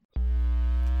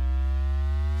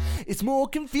It's more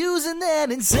confusing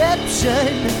than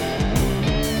Inception,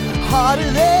 harder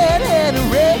than an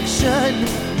erection.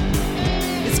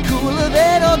 It's cooler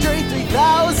than Andre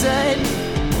 3000.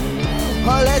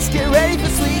 Oh, let's get ready for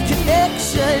Sweet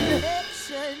Connection.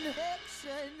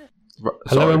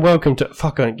 Hello and welcome to...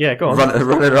 Fuck on. Yeah, go on.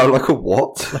 Running around like a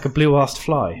what? Like a blue-assed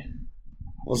fly.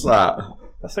 What's that?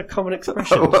 That's a common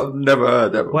expression. I've never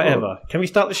heard that before. Whatever. Can we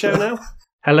start the show now?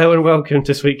 Hello and welcome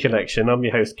to Sweet Connection. I'm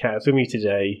your host, Kaz. With me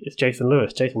today is Jason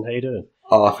Lewis. Jason, how you doing?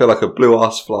 Oh, I feel like a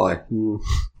blue-ass fly. I'm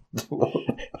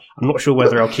not sure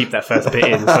whether I'll keep that first bit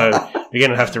in, so we're going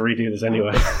to have to redo this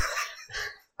anyway.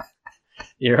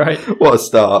 You alright? What a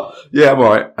start. Yeah, I'm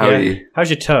alright. How are you? How's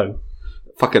your toe?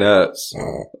 Fucking hurts.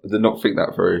 I did not think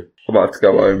that through. I might have to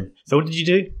go home. So what did you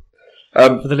do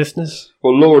for the listeners?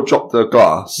 Well, Laura dropped the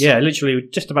glass. Yeah, literally, we were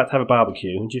just about to have a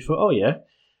barbecue, and you thought, oh yeah,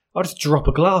 I'll just drop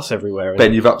a glass everywhere.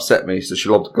 Ben, you've upset me, so she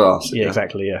lobbed the glass. Yeah,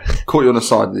 exactly, yeah. Caught you on the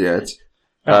side of the head.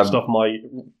 Bounced off my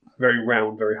very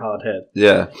round, very hard head.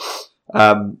 Yeah.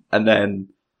 And then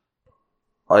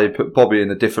I put Bobby in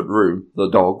a different room, the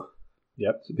dog.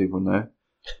 Yep. So people know.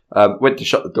 Went to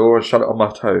shut the door and shut it on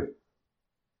my toe.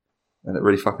 And it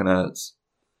really fucking hurts.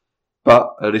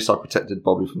 But at least I protected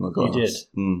Bobby from the glass. You did?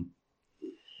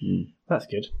 Mm. That's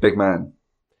good. Big man.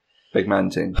 Big man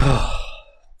ting.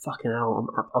 Fucking hell,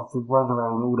 I've been running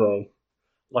around all day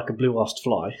like a blue-assed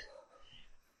fly.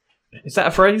 Is that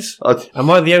a phrase?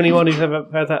 Am I the only one who's ever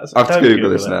heard that? I have to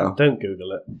Google this now. Don't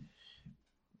Google it.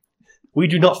 We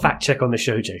do not fact check on the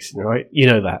show, Jason, right? You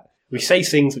know that. We say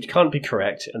things which can't be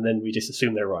correct, and then we just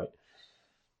assume they're right.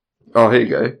 Oh, here you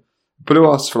go.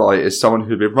 Blue-ass fly is someone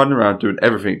who's been running around doing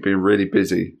everything, being really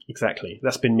busy. Exactly.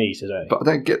 That's been me today. But I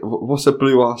don't get... What's a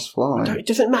blue-ass fly? It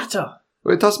doesn't matter.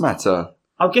 Well, it does matter.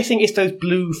 I'm guessing it's those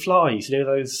blue flies, you know,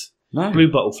 those No.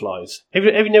 blue bottle flies. Have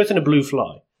you never seen a blue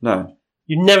fly? No.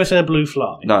 You've never seen a blue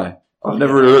fly? No. I've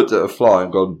never really looked at a fly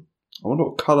and gone, I wonder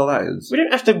what colour that is. We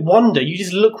don't have to wonder. You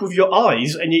just look with your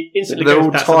eyes and you instantly They're go,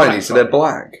 all that's a tiny, black so fly. they're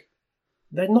black.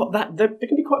 They're not that... They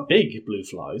can be quite big, blue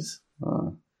flies.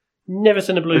 Oh. Never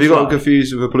seen a blue Have you fly. got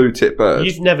confused with a blue-tip bird?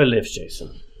 You've never lived,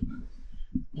 Jason.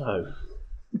 No.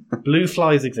 Blue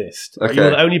flies exist. Okay.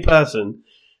 You're the only person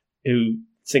who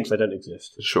thinks they don't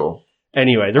exist. Sure.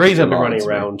 Anyway, the reason I've been lying running to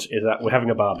me. around is that we're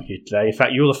having a barbecue today. In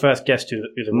fact, you're the first guest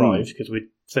who's arrived because we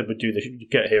said we'd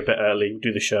get here a bit early,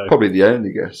 do the show. Probably the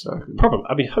only guest, I reckon. Probably.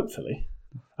 I mean, hopefully.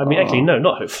 I mean, actually, no,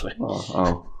 not hopefully.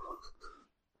 Oh.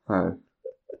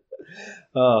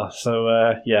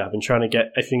 Yeah, I've been trying to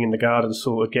get everything in the garden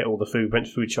sorted, get all the food. Went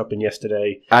food shopping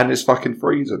yesterday. And it's fucking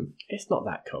freezing. It's not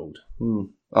that cold.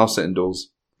 I'll sit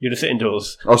indoors. You're just sit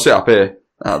indoors I'll sit up here,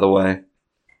 out of the way.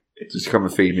 Just come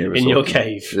and feed me. in your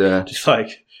cave. Yeah. Just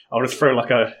like, I'll just throw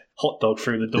like a hot dog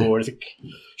through the door and just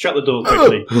shut the door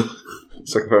quickly.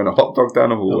 It's like throwing a hot dog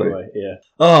down a hallway. Anyway,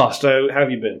 yeah. So how have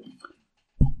you been?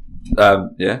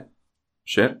 Yeah.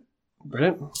 Shit.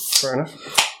 Brilliant. Fair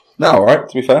enough. No, alright,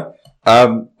 to be fair.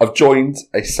 I've joined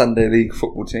a Sunday League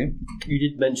football team You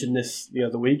did mention this the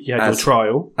other week. You had As- your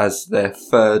trial. as their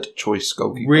third choice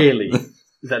goalkeeper. Really?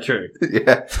 Is that true?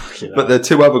 Yeah. You know. But the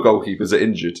two other goalkeepers are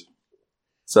injured.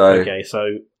 So Okay,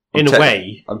 so in a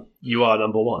way, I'm- you are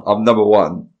number one. I'm number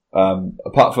one.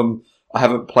 Apart from I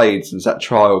haven't played since that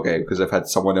trial game because I've had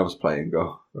someone else playing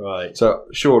goal. Right. So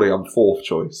surely I'm fourth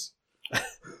choice.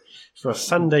 For a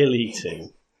Sunday League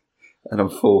team. And I'm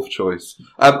fourth choice.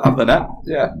 Other than that,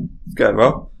 yeah, it's going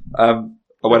well. I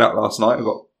went out last night and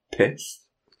got pissed.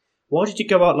 Why did you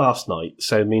go out last night?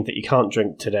 So it means that you can't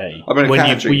drink today. I mean, I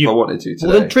can drink if I wanted to today.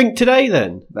 Well, then drink today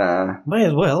then. Nah. May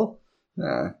as well.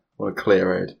 I want a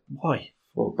clear head. Why?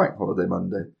 Well, bank holiday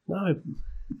Monday. No.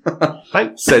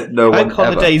 Bank Said no Bank one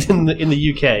ever. holidays in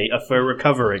the UK are for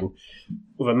recovering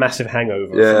with a massive hangover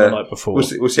from Yeah. the night before. We'll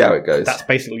see how it goes. That's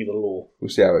basically the law. We'll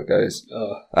see how it goes.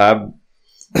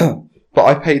 But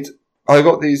I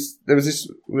got these, there was this,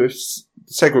 it was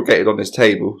segregated on this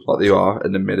table, like you are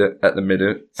at the minute,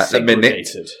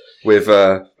 Segregated. with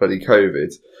bloody COVID.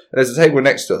 And there's a table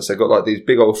next to us, they got like these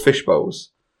big old fish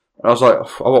bowls. And I was like,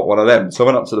 I want one of them. So I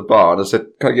went up to the bar and I said,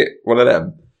 can I get one of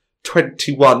them?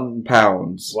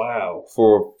 £21 Wow.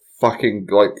 for a fucking,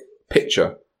 like,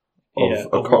 picture of a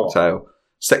of cocktail.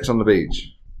 Sex on the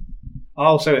beach.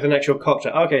 Oh, so it's an actual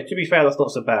cocktail. Okay, to be fair, that's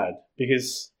not so bad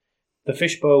because the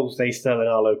fish bowls they sell in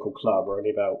our local club are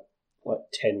only about like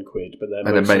 10 quid, but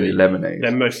they're Mainly lemonade.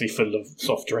 They're mostly full of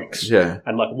soft drinks. Yeah.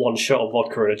 And like one shot of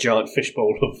vodka and a giant fish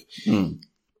bowl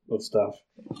of stuff.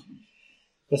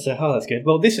 That's good.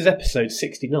 Well, this is episode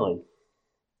 69.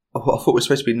 I thought we were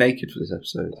supposed to be naked for this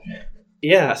episode.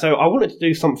 Yeah, so I wanted to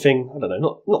do something, I don't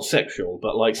know, not sexual,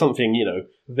 but like something,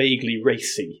 vaguely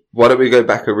racy. Why don't we go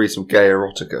back and read some gay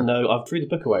erotica? No, I threw the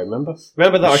book away, remember?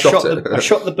 Remember that I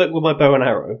shot the book with my bow and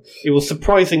arrow? It was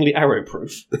surprisingly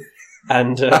arrow-proof.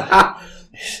 And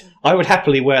I would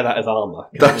happily wear that as armour.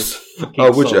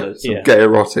 Would you? Some gay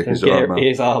erotic is your armour. It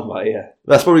is armour, yeah.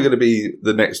 That's probably going to be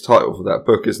the next title for that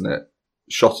book, isn't it?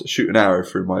 Shoot an arrow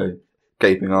through my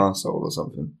gaping arsehole or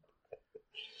something.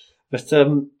 But,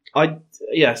 so I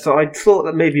thought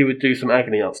that maybe we would do some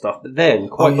agony art stuff, but then...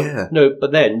 No.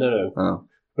 Oh.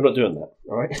 We're not doing that,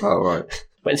 all right? Oh, right.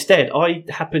 But instead, I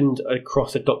happened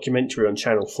across a documentary on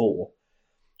Channel 4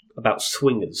 about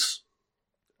swingers.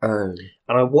 Oh.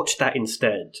 And I watched that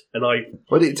instead. And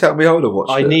why didn't you tell me I would have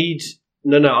watched it?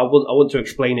 I want to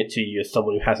explain it to you as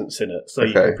someone who hasn't seen it, so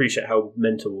you can appreciate how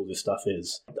mental all this stuff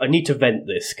is. I need to vent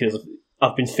this, because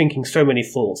I've been thinking so many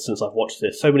thoughts since I've watched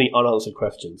this, so many unanswered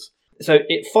questions. So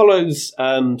it follows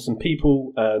some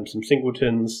people, some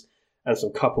singletons, and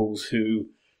some couples who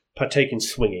partake in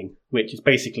swinging, which is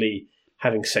basically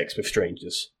having sex with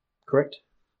strangers. Correct?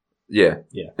 Yeah.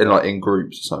 In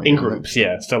groups or something. In groups,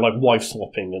 yeah. So like wife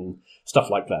swapping and stuff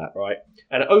like that, right?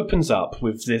 And it opens up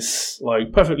with this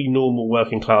like perfectly normal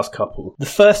working class couple. The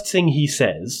first thing he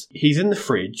says, he's in the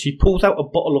fridge, he pulls out a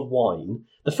bottle of wine.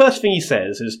 The first thing he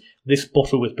says is, "This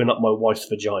bottle has been up my wife's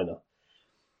vagina."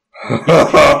 He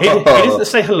doesn't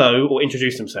say hello or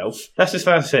introduce himself. That's his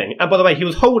first thing. And by the way, he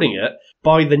was holding it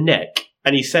by the neck,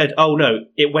 and he said, "Oh no,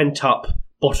 it went up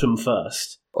bottom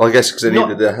first." Well, I guess because they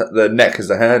needed the neck as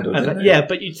the handle. Yeah,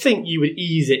 but you'd think you would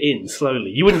ease it in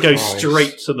slowly. You wouldn't go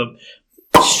straight to the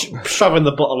shoving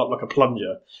the bottle up like a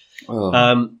plunger.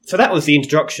 Oh. So that was the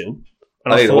introduction.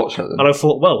 And I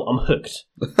thought, well, I'm hooked.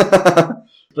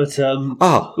 But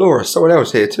Laura, someone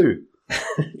else here too.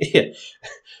 Yeah,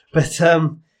 but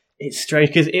it's strange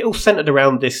because it all centered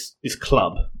around this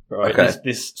club, right? Okay.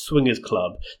 This swingers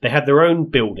club. They had their own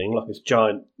building, like this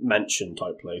giant mansion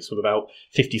type place with about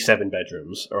 57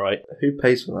 bedrooms. All right. Who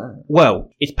pays for that?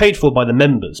 Well, it's paid for by the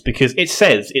members because it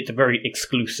says it's a very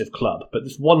exclusive club, but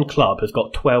this one club has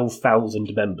got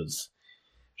 12,000 members.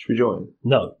 Should we join?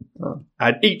 No. Oh.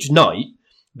 And each night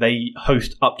they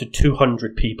host up to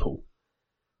 200 people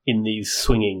in these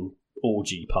swinging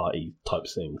orgy party type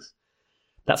things.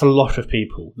 That's a lot of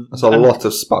people. That's a lot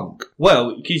of spunk.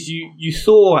 Well, because you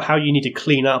saw how you need to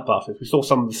clean up after. We saw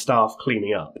some of the staff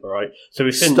cleaning up, all right? So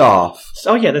we've seen staff.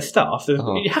 Oh yeah, there's staff.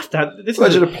 You have to have.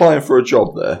 Imagine applying for a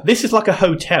job there. This is like a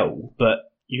hotel,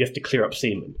 but you have to clear up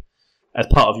semen as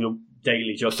part of your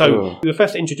daily job. So we were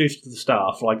first introduced to the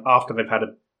staff like after they've had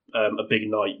a big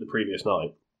night the previous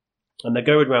night. And they're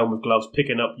going around with gloves,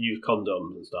 picking up used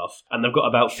condoms and stuff. And they've got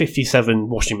about 57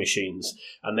 washing machines.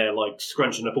 And they're like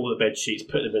scrunching up all the bed sheets,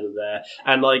 putting them in there.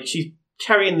 And like she's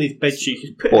carrying these bed sheets,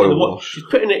 she's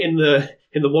putting it in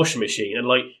the washing machine. And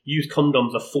like used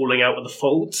condoms are falling out of the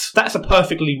folds. That's a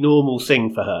perfectly normal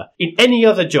thing for her. In any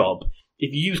other job,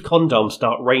 if used condoms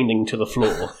start raining to the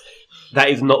floor, that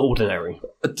is not ordinary.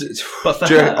 But for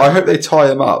her, I hope they tie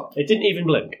them up. It didn't even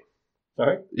blink.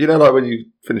 Sorry? You know, like when you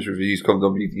finish with a used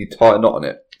condom, you tie a knot on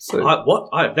it. So what?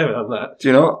 I've never done that. Do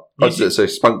you know what? I'd say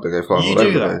spunk to go flying all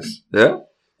over the place. Yeah?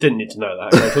 Didn't need to know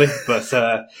that, exactly. But it's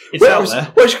out there.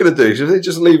 What are you going to do?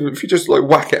 If you just like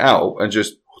whack it out and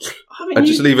just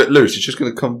leave it loose, it's just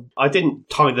going to come... I didn't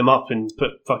tie them up and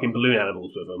put fucking balloon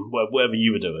animals with them, whatever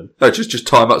you were doing. No, just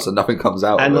tie them up so nothing comes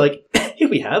out. And like, here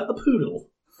we have a poodle.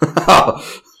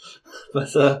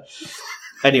 But...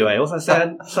 Anyway, what was I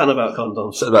saying? Something about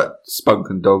condoms. Something about spunk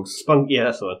and dogs. Spunk, yeah,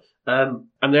 that's the one.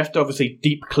 And they have to obviously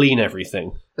deep clean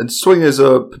everything. And swingers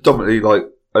are predominantly like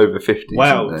over 50.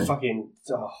 Wow, fucking...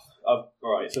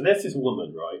 right, so there's this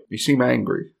woman, right? You seem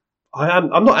angry.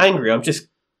 I'm not angry, I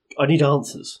need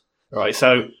answers. Right,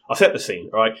 so I'll set the scene,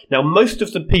 right? Now, most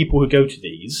of the people who go to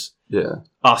these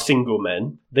are single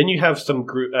men. Then you have a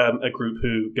group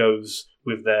who goes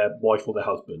with their wife or their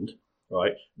husband.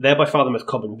 Right, they're by far the most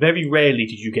common. Very rarely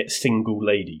did you get single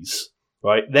ladies.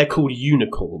 Right, they're called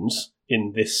unicorns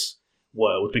in this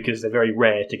world because they're very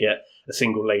rare to get a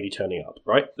single lady turning up.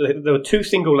 Right, there were 2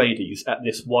 single ladies at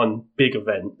this one big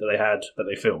event that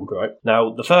they filmed. Right,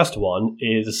 now the first one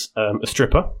is a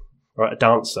stripper, right, a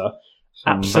dancer,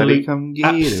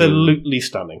 absolutely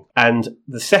stunning, and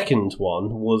the second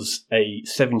one was a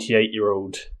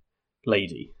 78-year-old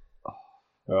lady.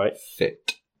 Right,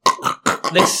 fit.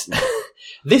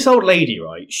 This old lady,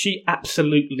 right? She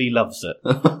absolutely loves it.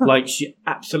 Like she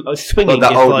absolutely swinging.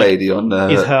 That is old like, lady on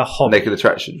is her hobby. Naked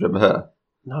Attraction. Remember her?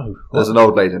 No. There's an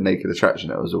old lady in Naked Attraction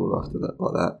that was all after that,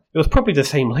 like that. It was probably the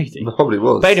same lady. It probably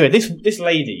was. But anyway, this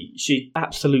lady, she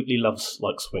absolutely loves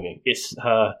like swinging. It's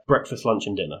her breakfast, lunch,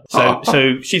 and dinner.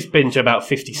 So she's been to about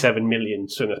 57 million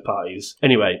swingers parties.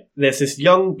 Anyway, there's this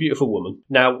young, beautiful woman.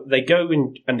 Now they go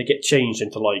in and they get changed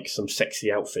into like some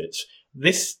sexy outfits.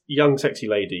 This young, sexy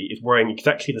lady is wearing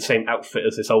exactly the same outfit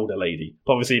as this older lady.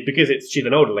 Obviously, because she's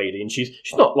an older lady and she's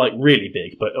not like really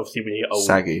big, but obviously when you get old,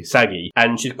 saggy,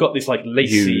 and she's got this like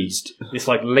lacy,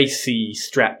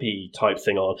 strappy type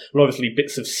thing on, and obviously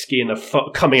bits of skin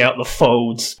are coming out the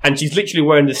folds, and she's literally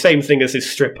wearing the same thing as this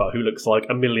stripper who looks like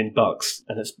 $1 million,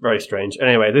 and it's very strange.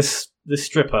 Anyway, this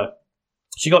stripper.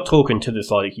 She got talking to this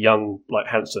like young, like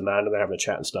handsome man, and they're having a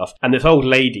chat and stuff. And this old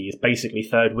lady is basically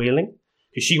third wheeling.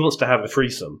 Because she wants to have a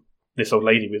threesome, this old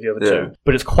lady with the other two.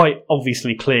 But it's quite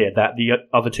obviously clear that the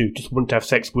other two just want to have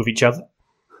sex with each other.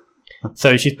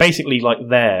 So she's basically like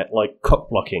there, like cock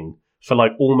blocking for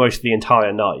like almost the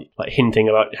entire night, like hinting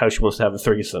about how she wants to have a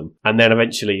threesome. And then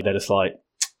eventually they're just like,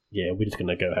 yeah, we're just going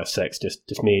to go have sex,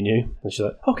 just me and you. And she's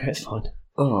like, okay, it's fine.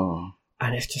 Oh.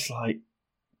 And it's just like,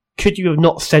 could you have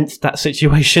not sensed that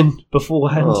situation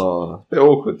beforehand? Oh, a bit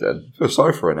awkward then. I feel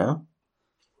sorry for her now.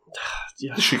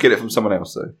 Yeah. Did she get it from someone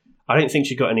else, though? I don't think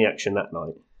she got any action that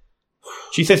night.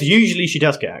 She says usually she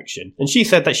does get action. And she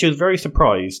said that she was very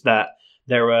surprised that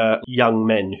there are young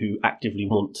men who actively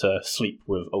want to sleep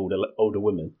with older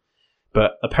women.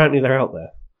 But apparently they're out there.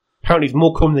 Apparently it's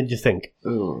more common than you think.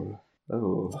 Oh.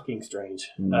 Fucking strange.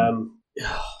 Mm.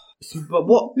 But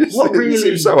what really... You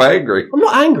seem so angry. I'm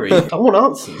not angry. I want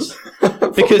answers.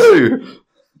 Because who?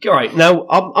 Right, now,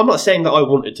 I'm not saying that I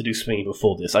wanted to do swinging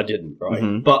before this. I didn't, right?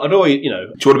 Mm-hmm. But I'd always, Do you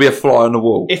want to be a fly on the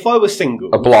wall? If I was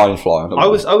single... A blind fly on the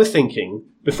wall. I was thinking,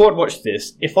 before I'd watched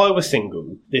this, if I was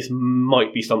single, this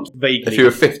might be something vaguely... If you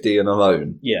were 50 and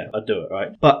alone. Yeah, I'd do it, right?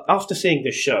 But after seeing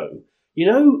this show...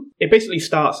 it basically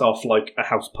starts off like a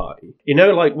house party.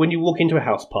 Like when you walk into a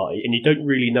house party and you don't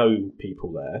really know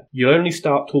people there, you only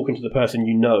start talking to the person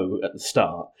you know at the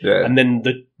start. Yeah. And then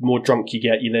the more drunk you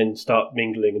get, you then start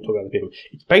mingling and talking to other people.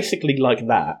 It's basically like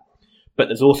that. But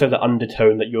there's also the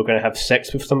undertone that you're going to have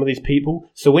sex with some of these people.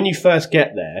 So when you first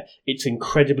get there, it's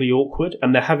incredibly awkward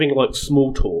and they're having like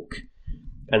small talk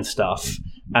and stuff.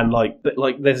 And but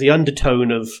there's the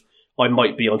undertone of, I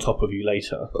might be on top of you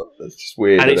later. That's just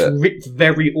weird, and it's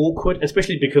very awkward,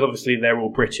 especially because obviously they're all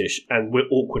British and we're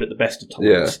awkward at the best of times.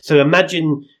 Yeah. So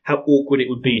imagine how awkward it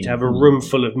would be to have a room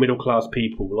full of middle-class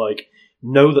people,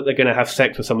 know that they're going to have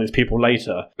sex with some of these people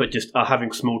later, but just are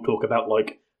having small talk about,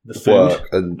 the food. Work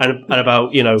and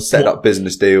about, set up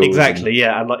business deals. Exactly,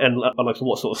 yeah. And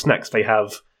what sort of snacks they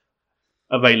have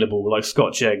available, like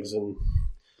Scotch eggs and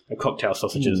cocktail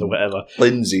sausages or whatever.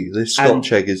 Lindsay, this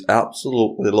Scotch egg is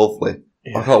absolutely lovely.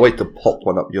 Yeah. I can't wait to pop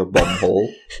one up your bum hole.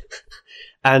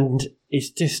 And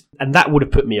it's just, and that would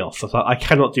have put me off. I was like, I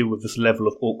cannot deal with this level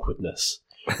of awkwardness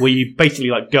where you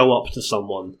basically go up to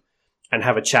someone and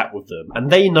have a chat with them, and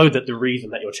they know that the reason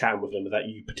that you're chatting with them is that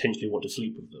you potentially want to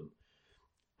sleep with them.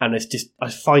 And it's just,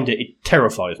 I find it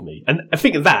terrifies me. And I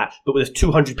think of that, but there's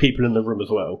 200 people in the room as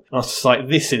well. And I was just like,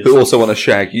 this is... Who also want to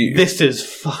shag you. This is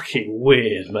fucking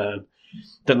weird, man.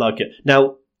 Don't like it.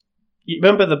 Now, you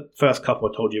remember the first couple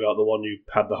I told you about, the one who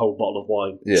had the whole bottle of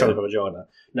wine showing her vagina?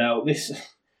 Now, this...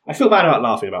 I feel bad about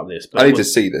laughing about this. But I need to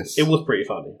see this. It was pretty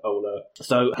funny.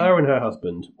 So her and her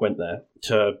husband went there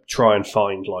to try and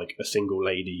find, a single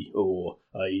lady or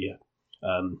a...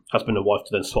 husband and wife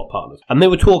to then swap partners. And they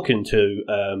were talking to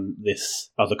this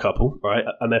other couple, right?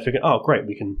 And they're thinking, oh, great,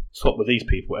 we can swap with these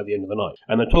people at the end of the night.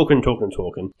 And they're talking.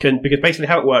 Because basically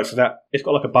how it works is that it's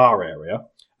got a bar area,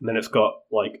 and then it's got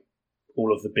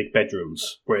all of the big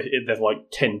bedrooms, where there's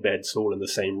 10 beds all in the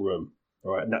same room.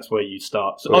 All right, and that's where you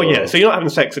start. So you're not having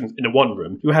sex in a one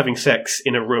room. You're having sex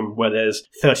in a room where there's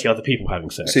 30 other people having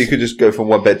sex. So you could just go from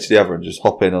one bed to the other and just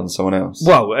hop in on someone else.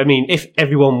 Well, I mean, if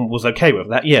everyone was okay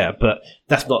with that, yeah, but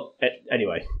that's not...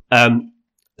 Anyway,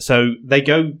 so they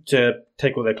go to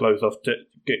take all their clothes off to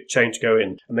get changed, go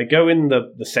in. And they go in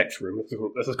the sex room.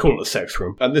 Let's call it the sex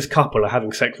room. And this couple are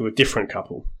having sex with a different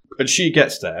couple. And she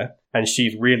gets there, and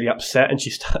she's really upset, and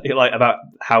she's about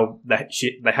how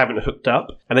they haven't hooked up,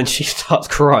 and then she starts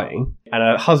crying, and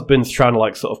her husband's trying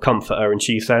to sort of comfort her, and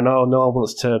she's saying, "Oh, no one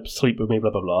wants to sleep with me,"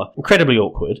 blah blah blah. Incredibly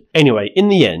awkward. Anyway, in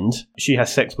the end, she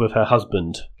has sex with her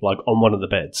husband, on one of the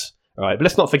beds. All right, but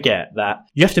let's not forget that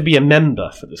you have to be a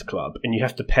member for this club, and you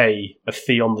have to pay a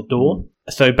fee on the door.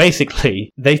 So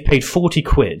basically, they've paid 40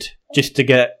 quid just to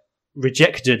get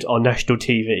rejected on national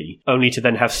TV, only to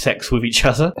then have sex with each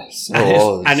other.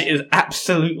 And it is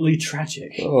absolutely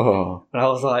tragic. Oh. And I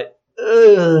was like,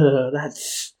 ugh,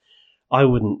 that's... I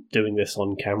wouldn't doing this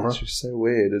on camera. It's just so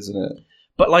weird, isn't it?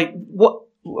 But like,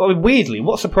 weirdly,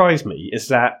 what surprised me is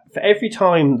that for every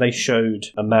time they showed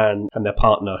a man and their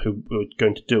partner who were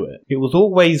going to do it, it was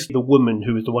always the woman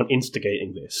who was the one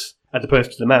instigating this, as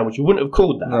opposed to the man, which you wouldn't have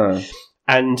called that. No.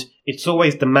 And it's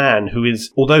always the man who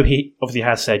is, although he obviously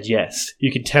has said yes,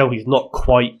 you can tell he's not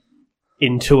quite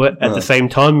into it at the same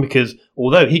time, because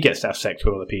although he gets to have sex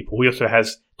with other people, he also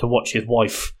has to watch his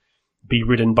wife be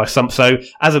ridden by some. So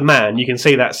as a man, you can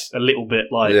see that's a little bit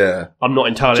like, I'm not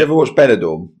entirely. Did you ever watch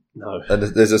Benidorm? No. And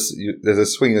there's a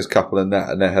swingers couple in that,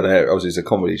 and they're hilarious. Obviously, it's a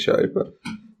comedy show, but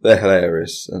they're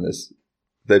hilarious, and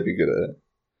they'd be good at it.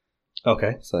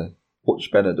 Okay. So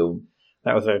watch Benidorm.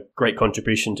 That was a great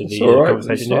contribution to the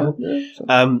conversation.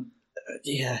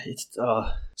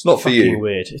 It's not for you.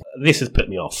 Weird. This has put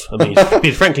me off. I mean,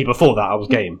 because frankly, before that, I was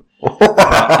game. But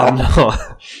I'm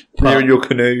not. You're in your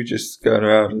canoe, just going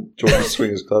around and joining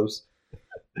swingers clubs.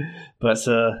 But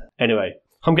anyway,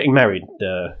 I'm getting married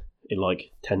in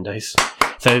like 10 days.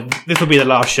 So this will be the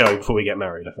last show before we get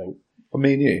married, I think. Well,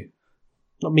 me and you?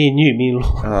 Not me and you, me and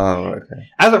Laura. Oh, okay.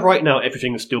 As of right now,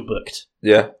 everything is still booked.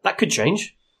 Yeah. That could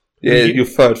change. Yeah, your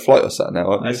third flight or something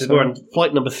now, aren't you? So we're on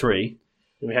flight number 3,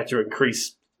 and we had to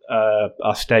increase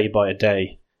our stay by a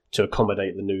day to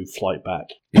accommodate the new flight back.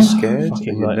 You scared? Are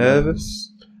you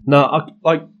nervous? No,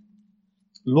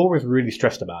 Laura's really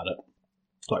stressed about it.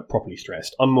 Like, properly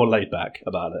stressed. I'm more laid back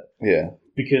about it. Yeah.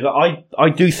 Because I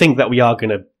do think that we are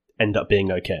going to end up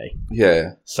being okay.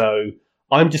 Yeah. So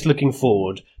I'm just looking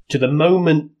forward to the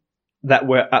moment that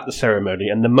we're at the ceremony,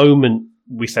 and the moment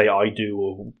we say I do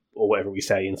or whatever we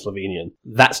say in Slovenian.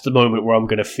 That's the moment where I'm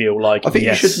going to feel like, I think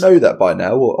you should know that by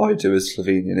now, what I do as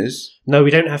Slovenian is. No, we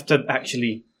don't have to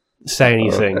actually say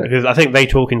anything, because I think they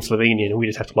talk in Slovenian and we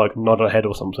just have to like nod our head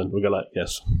or something. We go like,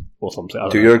 yes, or something.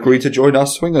 Do you agree to join our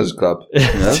swingers club?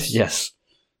 Yes. Yes.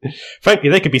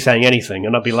 Frankly, they could be saying anything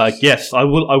and I'd be like, yes, I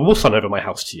will sign over my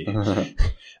house to you.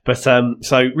 But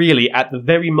so really, at the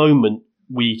very moment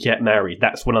we get married,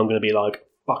 that's when I'm going to be like,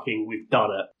 fucking, we've done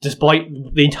it. Despite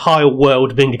the entire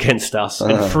world being against us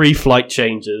and 3 flight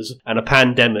changes and a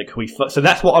pandemic, so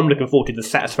that's what I'm looking forward to, the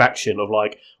satisfaction of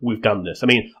like, we've done this. I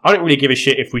mean, I don't really give a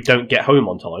shit if we don't get home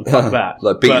on time. Fuck that.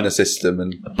 Like beating the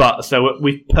system. But so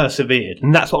we've persevered,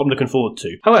 and that's what I'm looking forward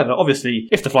to. However, obviously,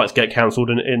 if the flights get cancelled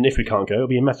and if we can't go, it'll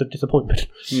be a massive disappointment.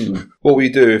 What will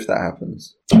you do if that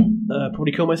happens?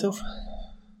 Probably kill myself.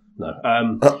 No.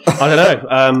 I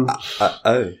don't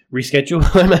know.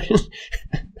 Reschedule, I imagine.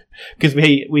 Because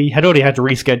we had already had to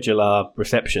reschedule our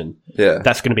reception. Yeah.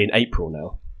 That's going to be in April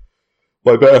now.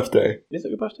 My birthday. Is it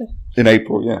your birthday? In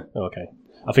April, yeah. Oh, okay.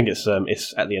 I think it's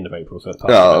at the end of April, so it's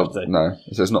past your birthday. No,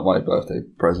 so it's not my birthday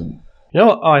present. You know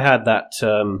what? I had that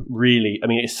really... I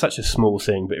mean, it's such a small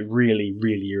thing, but it really,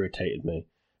 really irritated me,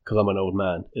 because I'm an old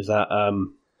man, is that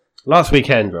last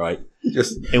weekend, right? You're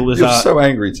so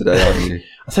angry today, aren't you?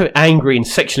 I'm so angry and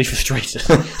sexually frustrated.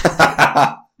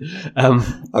 I'm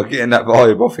getting that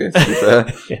vibe off you, to be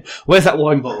fair. Yeah. Where's that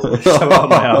wine bottle? It's so out of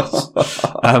my house.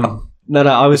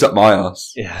 I was at my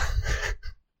house. Yeah.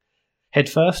 Head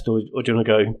first, or do you want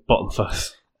to go bottom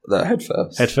first? No, head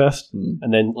first. Head first,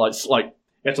 and then like you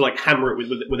have to like hammer it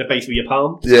with the base of your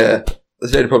palm. Yeah,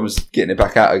 the only problem is getting it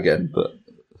back out again, but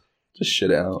just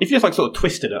shit it out. If you just like sort of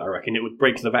twisted it, I reckon it would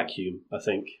break the vacuum. I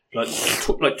think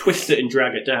like twist it and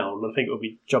drag it down. I think it would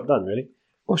be job done. Really.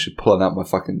 I should pull out my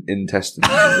fucking intestines.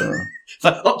 It's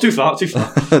like, oh, too far.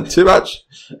 Too much?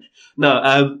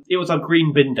 No, it was our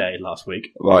green bin day last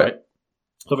week. Right.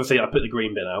 So obviously I put the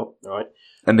green bin out, right?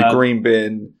 And the green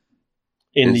bin...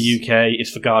 in the UK is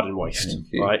for garden waste,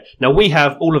 right? Now we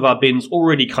have all of our bins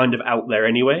already kind of out there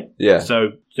anyway. Yeah. So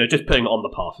just putting it on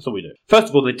the path, that's all we do. First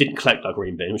of all, they didn't collect our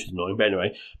green bin, which is annoying, but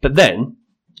anyway. But then...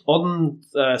 on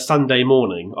Sunday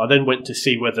morning, I then went to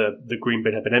see whether the green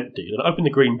bin had been emptied, and I opened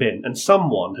the green bin, and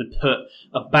someone had put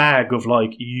a bag of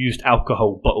like used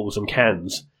alcohol bottles and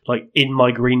cans like in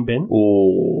my green bin.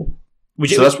 Oh,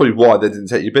 that's probably why they didn't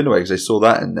take your bin away, because they saw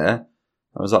that in there.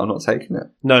 I was like, I'm not taking it.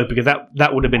 No, because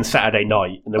that would have been Saturday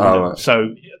night, and right.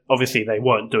 So obviously they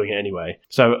weren't doing it anyway.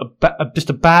 So just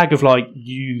a bag of like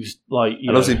used and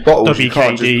obviously bottles WKDs. You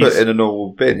can't just put in a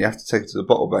normal bin. You have to take it to the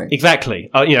bottle bank. Exactly.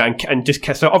 And just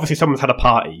so obviously someone's had a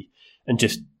party and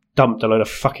just dumped a load of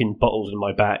fucking bottles in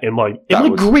my bag in my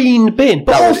green bin.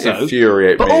 But also, would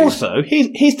infuriate me. But also,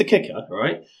 here's the kicker,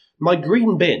 right? My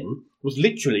green bin was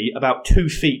literally about 2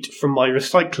 feet from my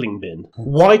recycling bin.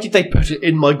 Why did they put it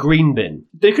in my green bin?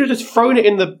 They could have just thrown it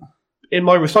in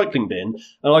my recycling bin,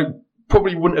 and I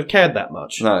probably wouldn't have cared that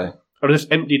much. No. I'd have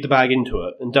just emptied the bag into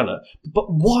it and done it. But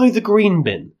why the green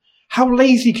bin? How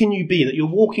lazy can you be that you're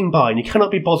walking by and you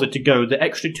cannot be bothered to go the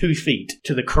extra 2 feet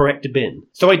to the correct bin?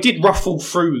 So I did ruffle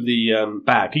through the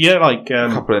bag. You know, like... a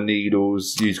couple of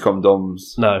needles, used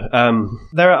condoms. No.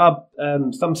 There are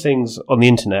some things on the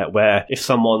internet where if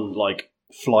someone, like,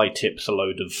 fly tips a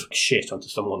load of shit onto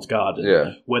someone's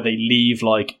garden, where they leave,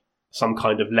 like, some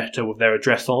kind of letter with their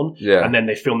address on, and then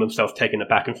they film themselves taking it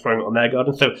back and throwing it on their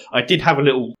garden. So I did have a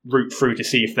little route through to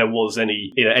see if there was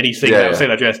anything that would say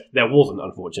their address. There wasn't,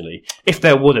 unfortunately. If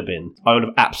there would have been, I would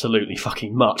have absolutely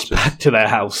fucking marched back to their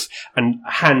house and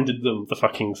handed them the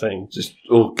fucking thing.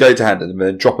 Or go to hand them and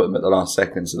then drop them at the last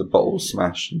second so the bottle's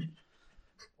smashed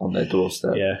on their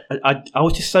doorstep. Yeah. I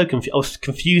was just so confused. I was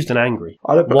confused and angry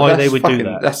why they would do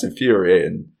that. That's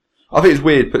infuriating. I think it's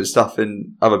weird putting stuff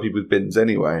in other people's bins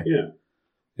anyway. Yeah.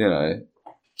 You know.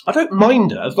 I don't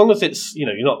mind it, as long as it's,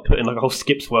 you're not putting like a whole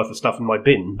skip's worth of stuff in my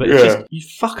bin, but it's just, you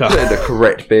fuck up. Put it in the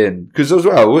correct bin. Because as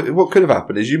well, what could have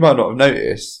happened is you might not have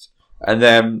noticed, and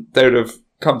then they would have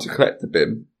come to collect the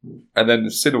bin, and then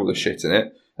seen all the shit in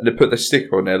it, and they put the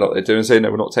sticker on there like they do and say,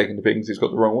 no, we're not taking the bin because it's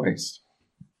got the wrong waste.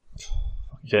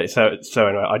 Yeah, so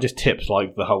anyway, I just tipped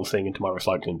like the whole thing into my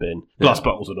recycling bin, glass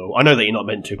bottles and all. I know that you're not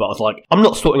meant to, but I was like, I'm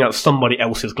not sorting out somebody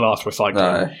else's glass recycling.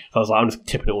 No. So I was like, I'm just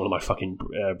tipping it all in my fucking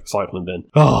recycling bin.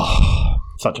 Oh,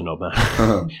 such an old man.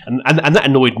 and that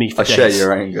annoyed me for days. I share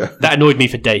your anger. That annoyed me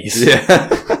for days. Yeah.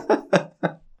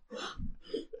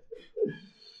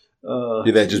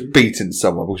 You're there just beating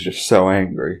someone because you're so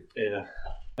angry. Yeah.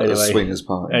 At a swingers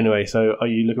party. Anyway, so are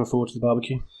you looking forward to the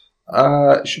barbecue?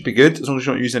 It should be good. As long as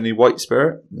you don't use any white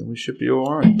spirit, then we should be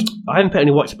alright. I haven't put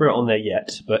any white spirit on there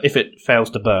yet, but if it fails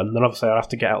to burn, then obviously I'll have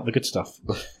to get out the good stuff.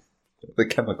 The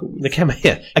chemicals.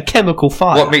 A chemical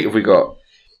fire. What meat have we got?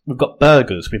 We've got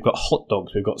burgers, we've got hot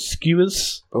dogs, we've got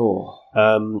skewers. Oh.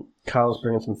 Carl's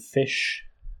bringing some fish.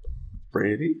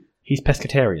 Really? He's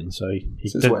pescatarian, so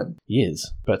Since when? He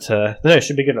is. But no, it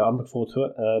should be good. I'm looking forward to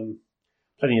it.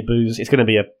 Plenty of booze. It's going to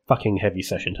be a fucking heavy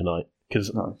session tonight.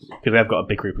 Because we have got a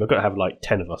big group. We've got to have like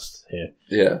 10 of us here.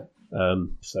 Yeah.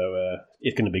 So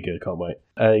it's going to be good. Can't wait.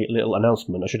 A little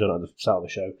announcement I should have done at the start of the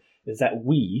show is that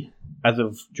we, as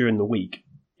of during the week,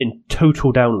 in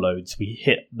total downloads, we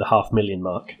hit the 500,000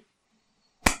 mark.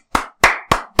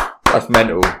 That's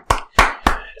mental.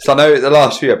 So I know the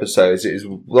last few episodes, it was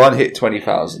one hit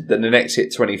 20,000, then the next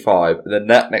hit 25, and then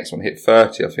that next one hit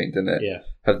 30, I think, didn't it? Yeah.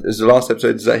 Is the last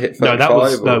episode, does that hit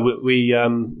 35? We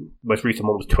most recent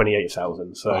one was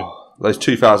 28,000. So those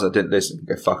 2,000 that didn't listen,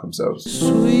 go fuck themselves.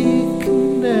 Sweet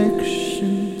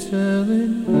connection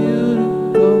telling you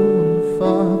to go and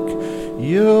fuck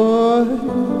yourself.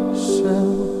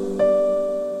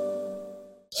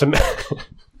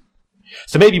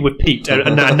 So maybe we've peaked,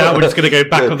 and now we're just going to go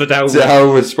back on the downward.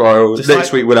 Downward spiral.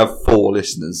 Next week we'll have 4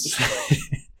 listeners.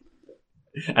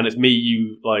 And it's me,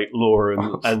 you, like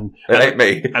Laura, and it ain't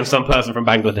me, and some person from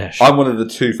Bangladesh. I'm one of the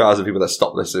 2,000 people that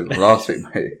stopped listening from last week,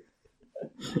 mate.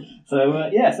 So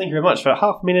thank you very much for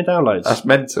 500,000 downloads. That's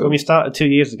mental. When we started 2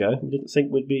 years ago, we didn't think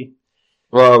we'd be.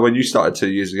 Well, when you started 2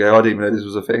 years ago, I didn't even know this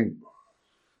was a thing.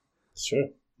 It's true.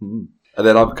 And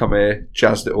then I've come here,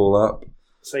 jazzed it all up.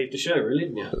 Saved the show, really,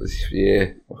 didn't you?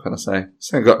 Yeah, what can I say?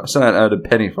 I haven't earned a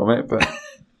penny from it, but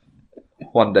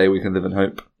one day we can live in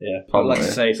hope. Yeah, I'd like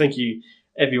to say thank you,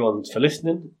 everyone, for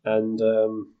listening, and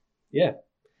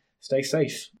stay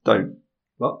safe. Don't.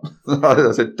 What?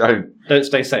 I said don't. Don't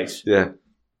stay safe. Yeah.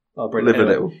 Oh, brilliant. Live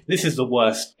a little. This is the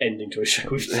worst ending to a show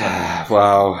we've done.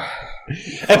 Wow.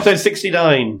 Episode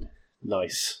 69.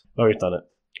 Nice. Oh, we've done it.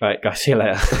 Alright, guys, see you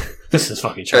later. This is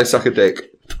fucking Go suck a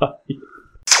dick. Bye.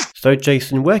 So,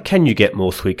 Jason, where can you get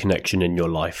more Sweet Connection in your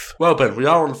life? Well, Ben, we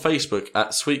are on Facebook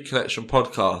at Sweet Connection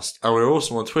Podcast, and we're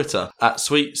also on Twitter at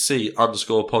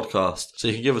SweetC_podcast. So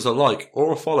you can give us a like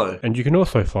or a follow. And you can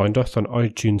also find us on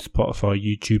iTunes, Spotify,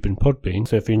 YouTube, and Podbean.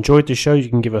 So if you enjoyed the show, you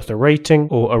can give us a rating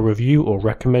or a review or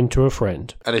recommend to a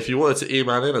friend. And if you wanted to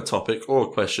email in a topic or a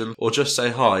question or just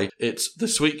say hi, it's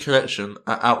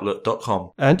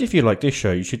thesweetconnection@outlook.com. And if you like this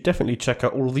show, you should definitely check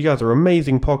out all the other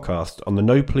amazing podcasts on the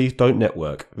No Please Don't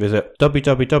Network. Visit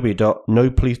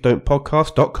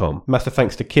www.nopleasedon'tpodcast.com. Massive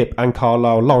thanks to Kip and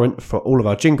Carlisle Laurent for all of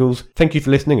our jingles. Thank you for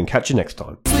listening and catch you next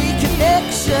time. Sweet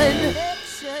connection.